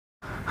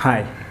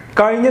Hi.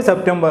 കഴിഞ്ഞ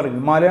സെപ്റ്റംബറിൽ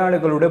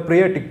മലയാളികളുടെ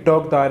പ്രിയ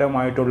ടിക്ടോക്ക്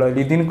താരമായിട്ടുള്ള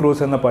ലിഥിൻ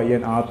ക്രൂസ് എന്ന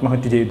പയ്യൻ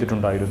ആത്മഹത്യ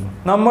ചെയ്തിട്ടുണ്ടായിരുന്നു.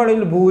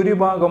 നമ്മളിൽ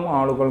ഭൂരിഭാഗം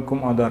ആളുകൾക്കും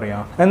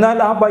അതറിയാം. എന്നാൽ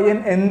ആ പയ്യൻ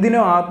എന്തിനു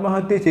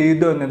ആത്മഹത്യ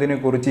ചെയ്തു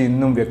എന്നതിനെക്കുറിച്ച്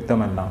ഇന്നും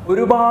വ്യക്തമല്ല.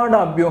 ഒരുപാട്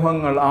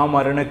അഭ്യൂഹങ്ങൾ ആ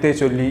മരണത്തെ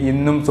ചൊല്ലി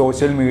ഇന്നും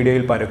സോഷ്യൽ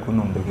മീഡിയയിൽ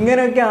പരക്കുന്നുണ്ട്.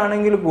 ഇങ്ങനെയൊക്കെ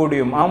ആണെങ്കിൽ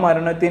കൂടിയും ആ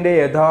മരണത്തിന്റെ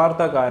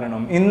യഥാർത്ഥ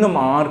കാരണം ഇന്നും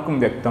ആർക്കും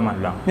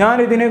വ്യക്തമല്ല. ഞാൻ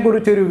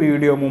ഇതിനെക്കുറിച്ചൊരു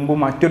വീഡിയോ മുമ്പ്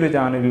മറ്റൊരു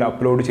ചാനലിൽ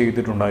അപ്ലോഡ്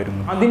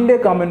ചെയ്തിട്ടുണ്ടായിരുന്നു. അതിന്റെ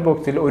കമന്റ്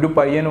ബോക്സിൽ ഒരു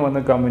പയ്യൻ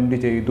വന്ന് കമന്റ്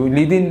ചെയ്തു,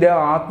 ലിഥിന്റെ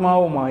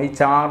ആത്മാവുമായി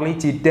ചാർലി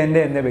ചിറ്റന്റെ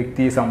എന്ന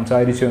വ്യക്തി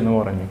സംസാരിച്ചു എന്ന്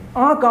പറഞ്ഞു.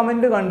 ആ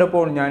കമന്റ്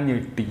കണ്ടപ്പോൾ ഞാൻ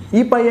ഞെട്ടി.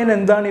 ഈ പയ്യൻ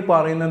എന്താണ് ഈ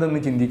പറയുന്നതെന്ന്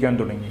ചിന്തിക്കാൻ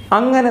തുടങ്ങി.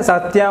 അങ്ങനെ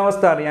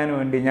സത്യാവസ്ഥ അറിയാൻ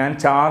വേണ്ടി ഞാൻ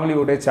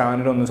ചാർലിയുടെ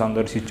ചാനൽ ഒന്ന്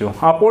സന്ദർശിച്ചു.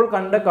 അപ്പോൾ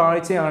കണ്ട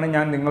കാഴ്ചയാണ്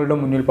ഞാൻ നിങ്ങളുടെ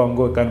മുന്നിൽ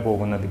പങ്കുവെക്കാൻ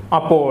പോകുന്നത്.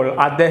 അപ്പോൾ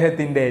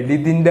അദ്ദേഹത്തിന്റെ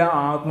ലിഥിന്റെ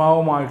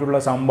ആത്മാവുമായിട്ടുള്ള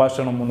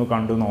സംഭാഷണം ഒന്ന്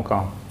കണ്ടു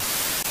നോക്കാം.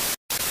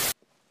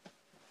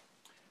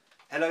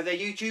 Hello there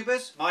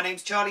YouTubers, my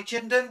name's Charlie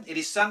Chinden. It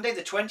is Sunday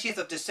the 20th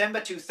of December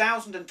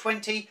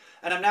 2020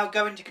 and I'm now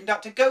going to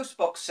conduct a ghost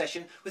box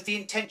session with the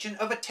intention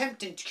of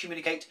attempting to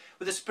communicate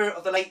with the spirit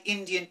of the late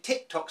Indian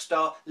TikTok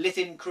star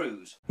Lithin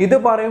Cruzze. ഇത്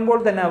പറയുമ്പോൾ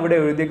തന്നെ അവിടെ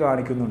എഴുതി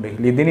കാണിക്കുന്നുണ്ട്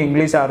ലിഥിന്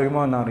English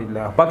അറിയുമോ എന്നറിയില്ല,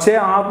 പക്ഷേ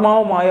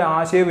ആത്മാവുമായി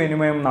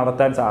ആശയവിനിമയം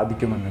നടത്താൻ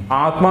സാധിക്കുമെന്ന്.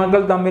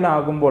 ആത്മാക്കൾ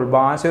തമ്മിലാകുമ്പോൾ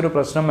ഭാഷ ഒരു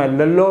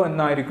പ്രശ്നമല്ലല്ലോ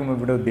എന്നായിരിക്കും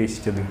ഇവിടെ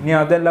ഉദ്ദേശിച്ചത്. ഇനി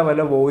അതല്ല,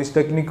 വല്ല വോയിസ്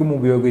ടെക്നിക്കും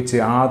ഉപയോഗിച്ച്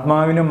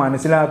ആത്മാവിനെ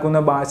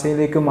മനസ്സിലാക്കുന്ന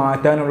ഭാഷയിലേക്ക്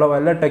മാറ്റാനുള്ള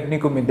വല്ല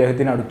ടെക്നിക്കും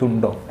ഇദ്ദേഹത്തിന്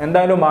അടുത്തുണ്ടോ?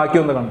 എന്തായാലും ബാക്കി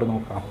ഒന്ന് കണ്ടു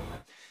നോക്കാം.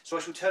 So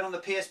I shall turn on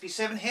the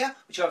PSP7 here,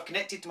 which I've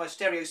connected to my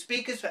stereo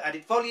speakers for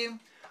added volume.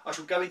 I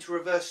shall go into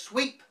reverse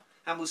sweep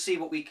and we'll see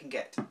what we can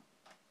get.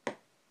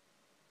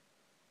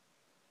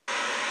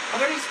 Are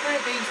there any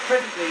spirit beings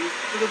present, please,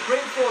 who will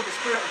bring forward the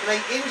spirit of the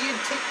late Indian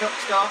TikTok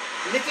star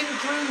Lithin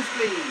Cruzze,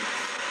 please?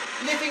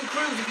 Lithin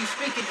Cruzze, if you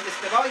speak into this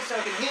device,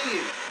 I can hear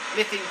you.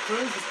 Lithin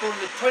Cruzze was born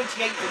on the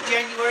 28th of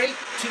January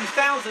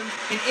 2000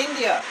 in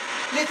India.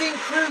 Lithin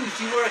Cruzze,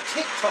 you were a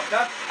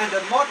TikToker and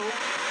a model.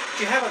 Do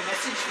you have a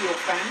message for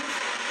your fans?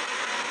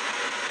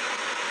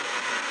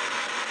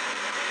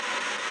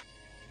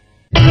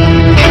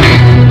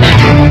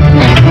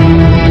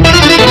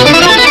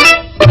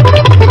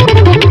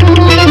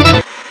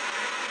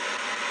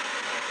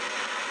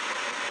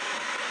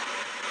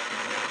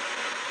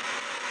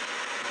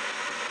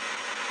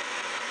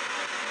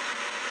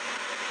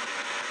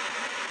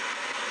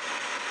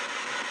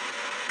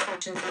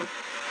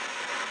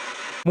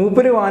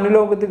 മൂപ്പര്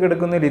വാനുലോകത്ത്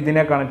കിടക്കുന്ന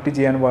ലിഥിനെ connect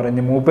ചെയ്യാൻ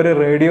പറഞ്ഞ് മൂപ്പര്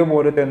radio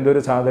പോലത്തെ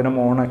എന്തൊരു സാധനം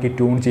ഓണാക്കി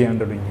tune ചെയ്യാൻ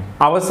തുടങ്ങി.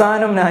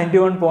 അവസാനം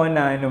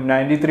 91.9ഉം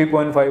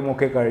 93.5ഉം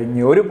ഒക്കെ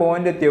കഴിഞ്ഞ് ഒരു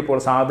പോയിന്റ് എത്തിയപ്പോൾ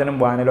സാധനം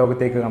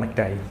വാനുലോകത്തേക്ക്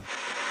കണക്റ്റായി.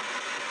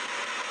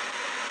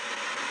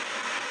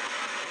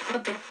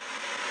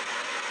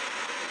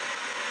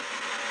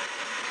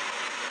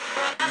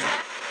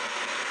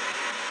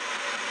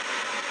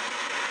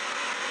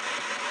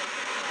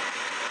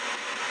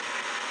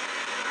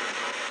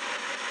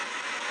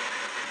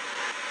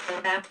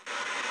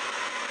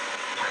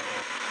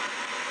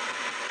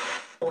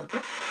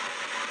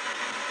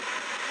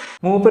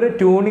 മൂപ്പര്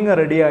ട്യൂണിങ്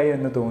റെഡിയായി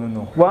എന്ന്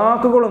തോന്നുന്നു.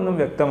 വാക്കുകളൊന്നും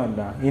വ്യക്തമല്ല.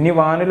 ഇനി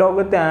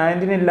വാനലോകത്തെ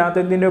ആന്റിന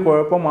ഇല്ലാത്തതിന്റെ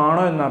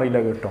കുഴപ്പമാണോ എന്നറിയില്ല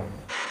കേട്ടോ.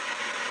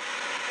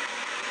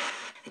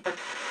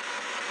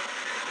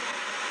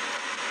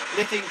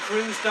 Lithin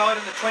Cruzze died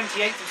on the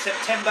 28th of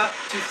September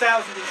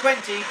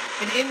 2020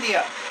 in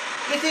India.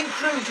 Lithin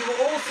Cruzze, you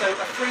were also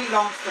a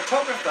freelance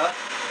photographer.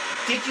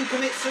 Did you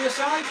commit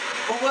suicide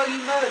or were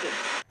you murdered?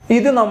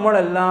 ഇത്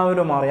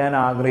നമ്മളെല്ലാവരും അറിയാൻ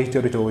ആഗ്രഹിച്ച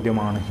ഒരു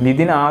ചോദ്യമാണ്.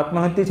 ലിഥിൻ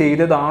ആത്മഹത്യ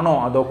ചെയ്തതാണോ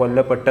അതോ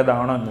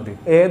കൊല്ലപ്പെട്ടതാണോ എന്നത്.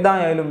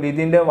 ഏതായാലും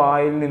ലിഥിന്റെ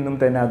വായിൽ നിന്നും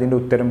തന്നെ അതിന്റെ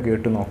ഉത്തരം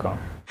കേട്ടു നോക്കാം.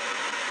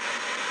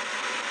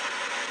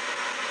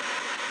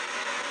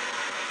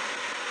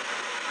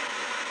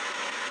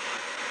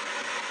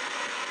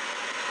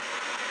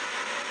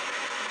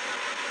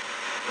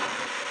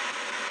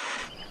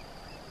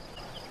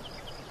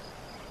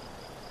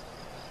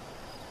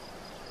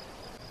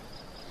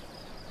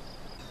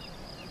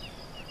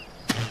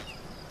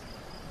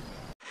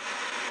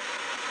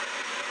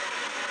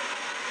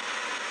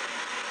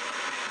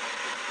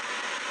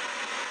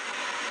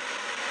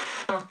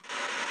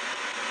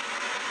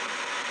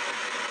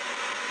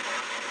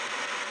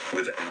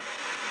 With it.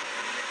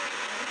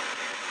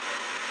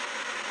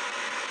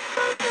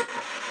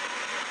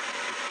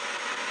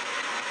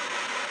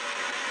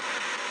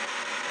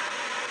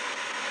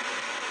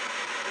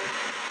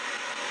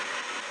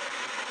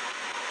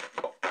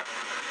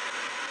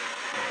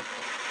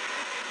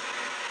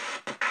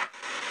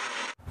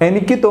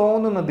 എനിക്ക്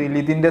തോന്നുന്നത്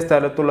ലിഥിന്റെ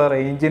സ്ഥലത്തുള്ള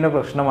റേഞ്ചിന്റെ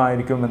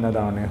പ്രശ്നമായിരിക്കും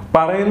എന്നതാണ്.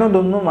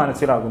 പറയുന്നതൊന്നും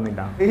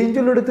മനസ്സിലാകുന്നില്ല.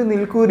 റേഞ്ചിലെടുത്ത്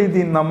നിൽക്കൂ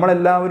ലിഥിൻ,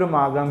 നമ്മളെല്ലാവരും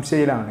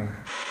ആകാംക്ഷയിലാണ്.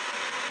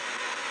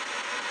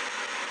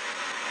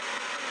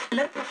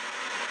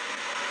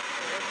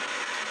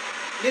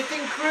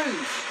 Lithin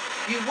Cruzze,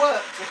 you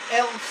worked at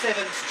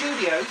L7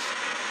 Studios.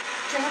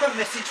 Do you have a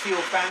message for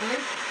your family?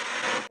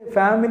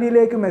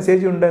 ഫാമിലിയിലേക്ക്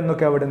message ഉണ്ട്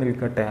എന്നൊക്കെ അവിടെ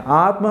നിൽക്കട്ടെ.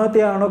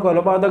 ആത്മഹത്യയാണോ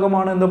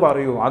കൊലപാതകമാണോ എന്ന്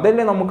പറയൂ,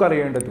 അതല്ലേ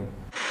നമുക്കറിയേണ്ടത്.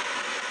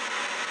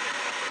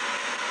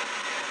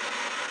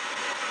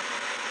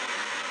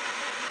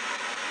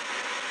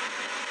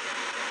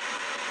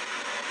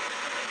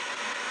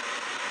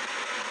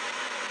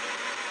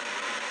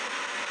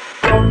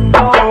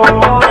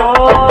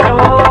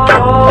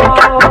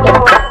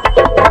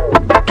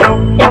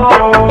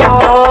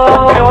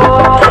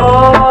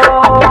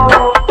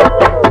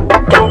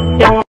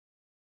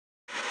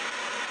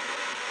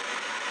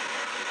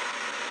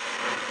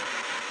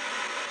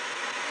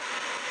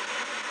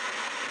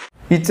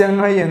 ഈ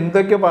ചങ്ങായി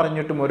എന്തൊക്കെ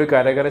പറഞ്ഞിട്ടും ഒരു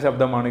കരകര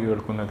ശബ്ദമാണ്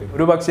കേൾക്കുന്നത്.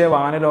 ഒരു പക്ഷേ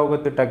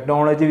വാനലോകത്ത്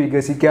ടെക്നോളജി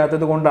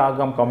വികസിക്കാത്തത്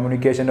കൊണ്ടാകാം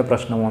കമ്മ്യൂണിക്കേഷന്റെ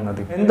പ്രശ്നം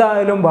വന്നത്.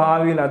 എന്തായാലും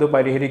ഭാവിയിൽ അത്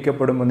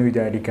പരിഹരിക്കപ്പെടുമെന്ന്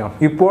വിചാരിക്കാം.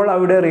 ഇപ്പോൾ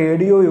അവിടെ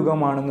റേഡിയോ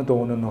യുഗമാണെന്ന്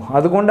തോന്നുന്നു.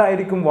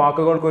 അതുകൊണ്ടായിരിക്കും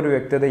വാക്കുകൾക്കൊരു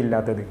വ്യക്തത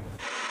ഇല്ലാത്തത്.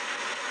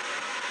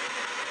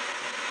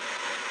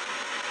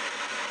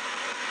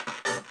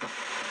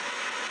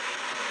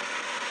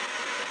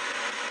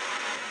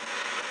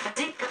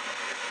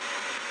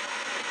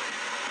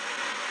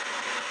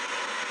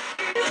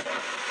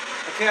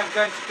 Okay, I'm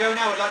going to go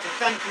now. I'd like to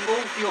thank you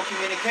all for your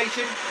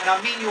communication, and I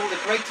mean you all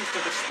the greatest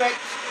of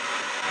respect.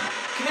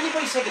 Can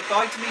anybody say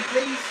goodbye to me,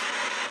 please?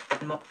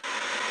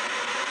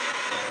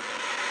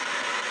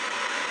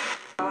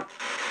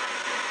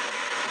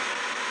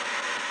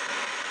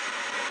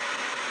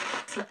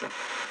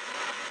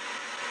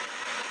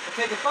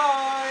 Okay,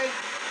 goodbye.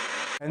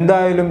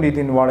 എന്തായാലും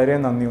ലിഥിൻ വളരെ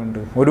നന്ദിയുണ്ട്.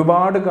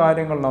 ഒരുപാട്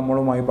കാര്യങ്ങൾ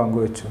നമ്മളുമായി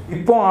പങ്കുവച്ചു.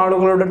 ഇപ്പോൾ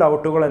ആളുകളുടെ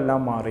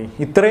ഡൗട്ടുകളെല്ലാം മാറി.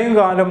 ഇത്രയും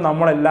കാലം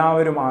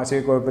നമ്മളെല്ലാവരും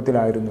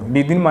ആശയക്കുഴപ്പത്തിലായിരുന്നു.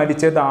 ലിഥിൻ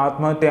മരിച്ചത്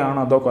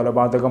ആത്മഹത്യയാണോ അതോ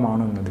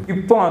കൊലപാതകമാണോ എന്നത്.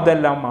 ഇപ്പോൾ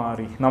അതെല്ലാം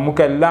മാറി.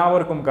 നമുക്ക്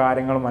എല്ലാവർക്കും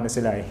കാര്യങ്ങൾ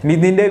മനസ്സിലായി.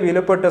 ലിഥിൻ്റെ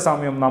വിലപ്പെട്ട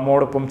സമയം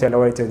നമ്മോടൊപ്പം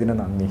ചെലവഴിച്ചതിന്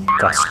നന്ദി.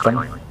 കഷ്ടം.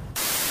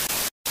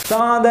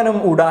 സാധനം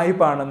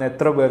ഉടായിപ്പാണെന്ന്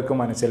എത്ര പേർക്ക്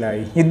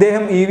മനസ്സിലായി.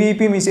 ഇദ്ദേഹം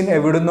EVP മെഷീൻ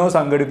എവിടുന്നോ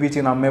സംഘടിപ്പിച്ച്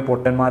നമ്മെ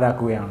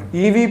പൊട്ടന്മാരാക്കുകയാണ്.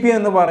 EVP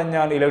എന്ന്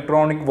പറഞ്ഞാൽ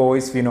ഇലക്ട്രോണിക്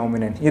വോയിസ്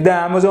ഫിനോമിനൻ. ഇത്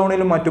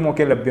ആമസോണിലും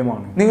മറ്റുമൊക്കെ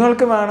ലഭ്യമാണ്.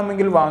 നിങ്ങൾക്ക്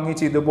വേണമെങ്കിൽ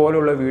വാങ്ങിച്ച്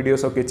ഇതുപോലുള്ള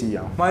വീഡിയോസ് ഒക്കെ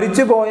ചെയ്യാം.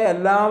 മരിച്ചുപോയ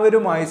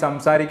എല്ലാവരുമായി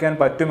സംസാരിക്കാൻ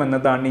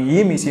പറ്റുമെന്നതാണ് ഈ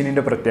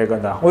മെഷീനിന്റെ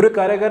പ്രത്യേകത. ഒരു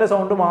കരകര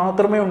സൗണ്ട്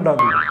മാത്രമേ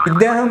ഉണ്ടാകൂ.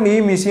 ഇദ്ദേഹം ഈ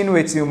മെഷീൻ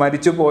വെച്ച്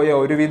മരിച്ചുപോയ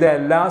ഒരുവിധ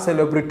എല്ലാ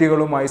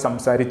സെലിബ്രിറ്റികളുമായി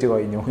സംസാരിച്ചു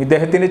കഴിഞ്ഞു.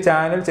 ഇദ്ദേഹത്തിന്റെ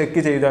ചാനൽ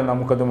ചെക്ക് ചെയ്താൽ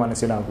നമുക്കത്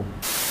മനസ്സിലാകും.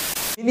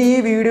 ഇനി ഈ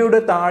വീഡിയോയുടെ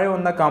താഴെ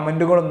വന്ന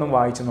കമന്റുകളൊന്നും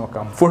വായിച്ചു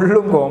നോക്കാം.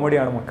 ഫുള്ളും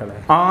കോമഡിയാണ് മക്കളെ.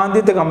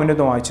 ആദ്യത്തെ കമന്റ്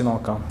ഒന്ന് വായിച്ചു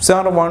നോക്കാം.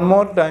 Sir, one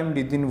more time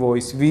ലിഥിൻ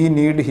voice, we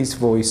need his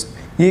voice.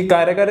 ഈ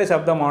കരകര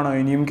ശബ്ദമാണോ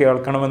ഇനിയും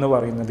കേൾക്കണമെന്ന്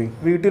പറയുന്നത്?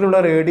 വീട്ടിലുള്ള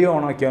റേഡിയോ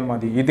ഓണാക്കിയാൽ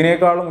മതി.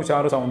 ഇതിനേക്കാളും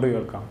ഉഷാറ് സൗണ്ട്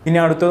കേൾക്കാം. ഇനി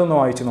അടുത്തതൊന്ന്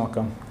വായിച്ചു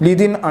നോക്കാം.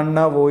 ലിഥിൻ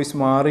അണ്ണ വോയിസ്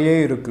മാറിയേ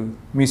ഇരിക്കു,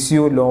 മിസ്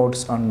യു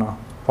ലോഡ്സ് അണ്ണ.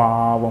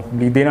 പാവം,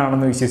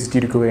 ലിഥിനാണെന്ന്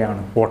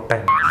വിശ്വസിച്ചിരിക്കുകയാണ് പൊട്ടൻ.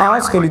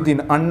 ആസ്ക് ലിഥിൻ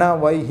അണ്ണ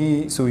വൈ ഹി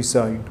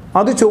സൂയിസൈഡ്.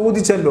 അത്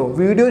ചോദിച്ചല്ലോ.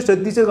 വീഡിയോ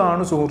ശ്രദ്ധിച്ച്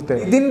കാണും സുഹൃത്തെ.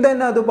 ഇതിന്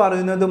തന്നെ അത്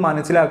പറയുന്നത്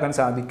മനസ്സിലാക്കാൻ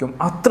സാധിക്കും.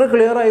 അത്ര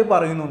ക്ലിയർ ആയി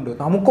പറയുന്നുണ്ട്.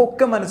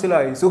 നമുക്കൊക്കെ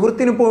മനസ്സിലായി.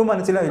 സുഹൃത്തിന് ഇപ്പോഴും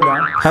മനസ്സിലായില്ല.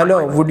 Hello,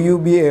 would you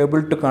be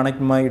able to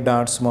connect my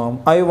dads mom?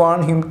 I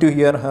want him to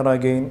here her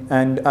again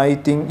and I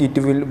think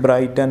it will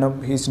brighten up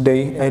his day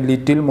A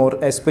little more,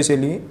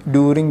 especially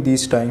during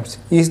these times.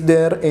 Is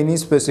there any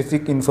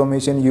specific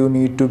information you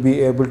need to be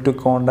able to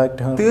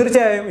contact Har?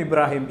 തീർച്ചയായും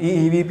ഇബ്രാഹിം, ഈ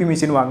EVP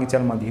machine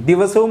വാങ്ങിച്ചാൽ മതി.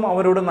 ദിവസവും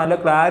അവരോട് നല്ല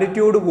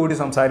ക്ലാരിറ്റിയോട് കൂടി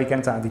സംസാരിക്കാൻ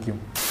സാധിക്കും.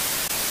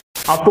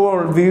 അപ്പോൾ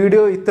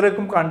വീഡിയോ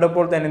ഇത്രയ്ക്കും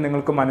കണ്ടപ്പോൾ തന്നെ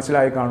നിങ്ങൾക്ക്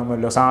മനസ്സിലായി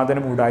കാണുമല്ലോ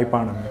സാധനം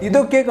ഉടായിപ്പാണെന്ന്.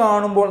 ഇതൊക്കെ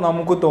കാണുമ്പോൾ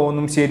നമുക്ക്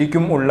തോന്നും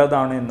ശരിക്കും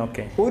ഉള്ളതാണ്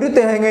എന്നൊക്കെ. ഒരു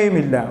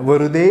തേങ്ങയുമില്ല,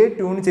 വെറുതെ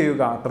ട്യൂൺ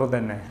ചെയ്യുക, അത്ര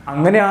തന്നെ.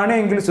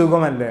 അങ്ങനെയാണെങ്കിൽ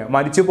സുഖമല്ലേ?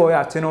 മരിച്ചുപോയ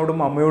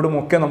അച്ഛനോടും അമ്മയോടും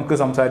ഒക്കെ നമുക്ക്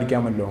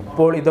സംസാരിക്കാമല്ലോ.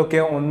 അപ്പോൾ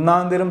ഇതൊക്കെ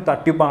ഒന്നാം തരം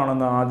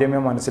തട്ടിപ്പാണെന്ന്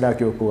ആദ്യമേ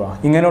മനസ്സിലാക്കി വെക്കുക.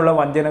 ഇങ്ങനെയുള്ള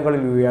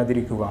വഞ്ചനകളിൽ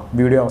വീഴാതിരിക്കുക.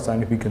 വീഡിയോ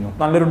അവസാനിപ്പിക്കുന്നു.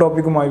 നല്ലൊരു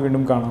ടോപ്പിക്കുമായി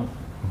വീണ്ടും കാണാം.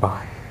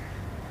 ബൈ.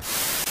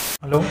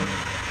 ഹലോ,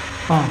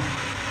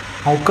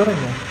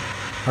 ഔക്കറല്ലേ?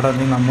 എടാ,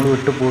 നീ നമ്മൾ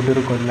വിട്ടു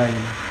പോയിട്ടൊരു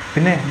കൊല്ലായില്ല.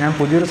 പിന്നെ ഞാൻ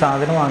പുതിയൊരു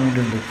സാധനം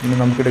വാങ്ങിയിട്ടുണ്ട്. ഇനി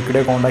നമുക്ക്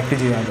ഇടയ്ക്കിടെ കോണ്ടാക്ട്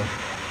ചെയ്യാമല്ലോ.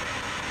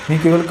 നീ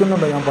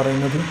കേൾക്കുന്നുണ്ടോ ഞാൻ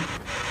പറയുന്നത്?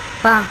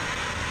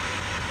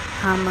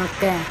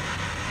 നമുക്ക്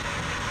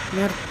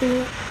നിർത്തി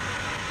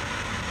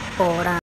പോടാ.